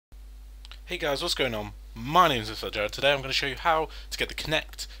Hey guys, what's going on? My name is Jared. Today I'm going to show you how to get the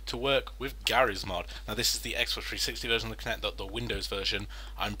Kinect to work with Garrys mod. Now this is the Xbox 360 version of the Kinect, not the Windows version.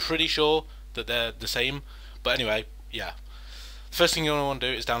 I'm pretty sure that they're the same, but anyway, yeah. The first thing you're going to want to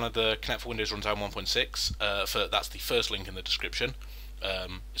do is download the Kinect for Windows Runtime 1.6. That's the first link in the description.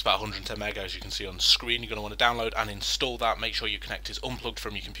 It's about 110 meg, as you can see on the screen. You're going to want to download and install that. Make sure your Kinect is unplugged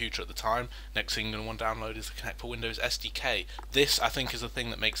from your computer at the time. Next thing you're going to want to download is the Kinect for Windows SDK. This, I think, is the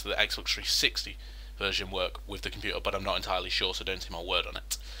thing that makes the Xbox 360 version work with the computer, but I'm not entirely sure, so don't take my word on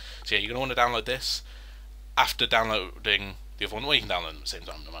it. So yeah, you're going to want to download this after downloading the other one. Well, you can download them at the same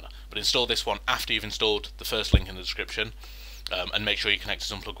time, no matter. But install this one after you've installed the first link in the description, and make sure your Kinect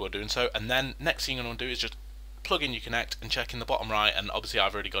is unplugged while doing so. And then next thing you're going to do is just plug in your Kinect and check in the bottom right, and obviously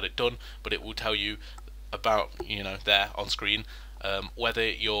I've already got it done, but it will tell you about, there on screen, whether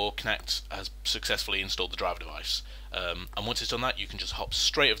your Kinect has successfully installed the driver device. And once it's done that, you can just hop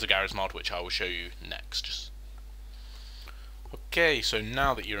straight over to Garrys mod, which I will show you next. Okay, so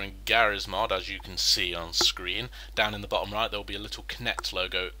now that you're in Garrys mod, as you can see on screen, down in the bottom right there will be a little Kinect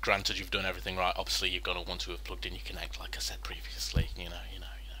logo. Granted, you've done everything right. Obviously you're going to want to have plugged in your Kinect, like I said previously,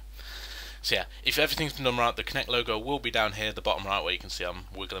 So yeah, if everything's been done right, the Kinect logo will be down here, the bottom right, where you can see I'm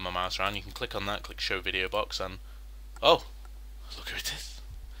wiggling my mouse around. You can click on that, click show video box, and oh, look who it is.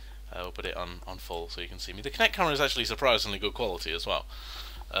 We'll put it on full so you can see me. The Kinect camera is actually surprisingly good quality as well.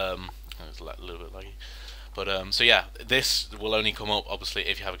 It's a little bit laggy. But so yeah, this will only come up, obviously,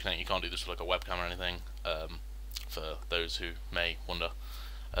 if you have a Kinect. You can't do this with like a webcam or anything, for those who may wonder.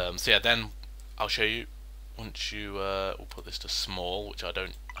 So yeah, then I'll show you. Once you we'll put this to small, which I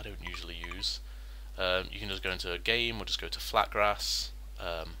don't usually use. You can just go into a game, or just go to flat grass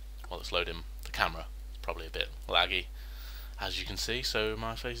while it's loading the camera. It's probably a bit laggy, as you can see, so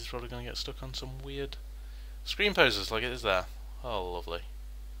my face is probably going to get stuck on some weird screen poses like it is there. Oh, lovely.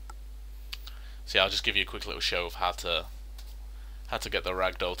 So yeah, I'll just give you a quick little show of how to get the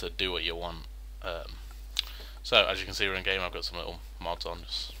ragdoll to do what you want. So as you can see, we're in game. I've got some little mods on,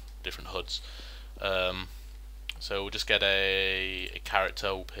 just different hoods. So we'll just get a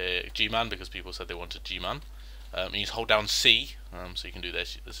character. We'll pick G-Man because people said they wanted G-Man. You just hold down C, so you can do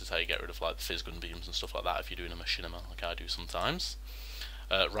this. This is how you get rid of like the fizz gun beams and stuff like that if you're doing a machinima, like I do sometimes.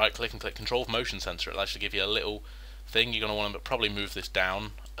 Right click and click Control Motion Sensor. It'll actually give you a little thing. You're going to want to probably move this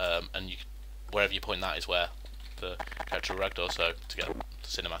down, and wherever you point that is where the character will ragdoll. So to get the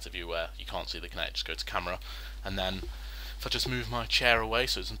cinematic view where you can't see the Kinect, just go to camera, and then if I just move my chair away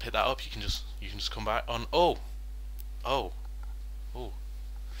so it doesn't pick that up, you can just come back on.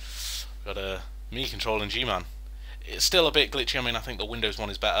 Got me controlling G-Man. It's still a bit glitchy. I mean, I think the Windows one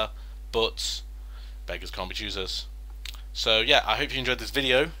is better, but beggars can't be choosers. So yeah, I hope you enjoyed this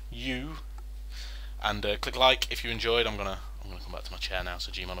video. And click like if you enjoyed. I'm gonna come back to my chair now,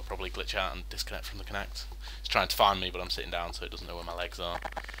 so G-Man will probably glitch out and disconnect from the Kinect. It's trying to find me, but I'm sitting down, so it doesn't know where my legs are.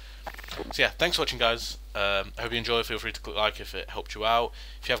 So yeah, thanks for watching, guys. I hope you enjoy. Feel free to click like if it helped you out.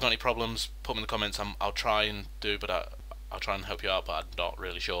 If you have got any problems, put them in the comments. I'll try and do, but I'll try and help you out, but I'm not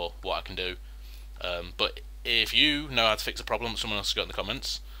really sure what I can do. But if you know how to fix a problem that someone else has got in the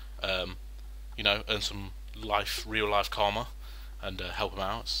comments, earn some real life karma, and help them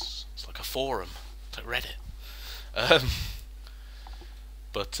out. It's like a forum. It's like Reddit.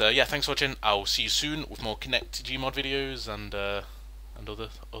 But yeah, thanks for watching. I'll see you soon with more Kinect Gmod videos and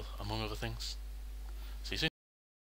among other things.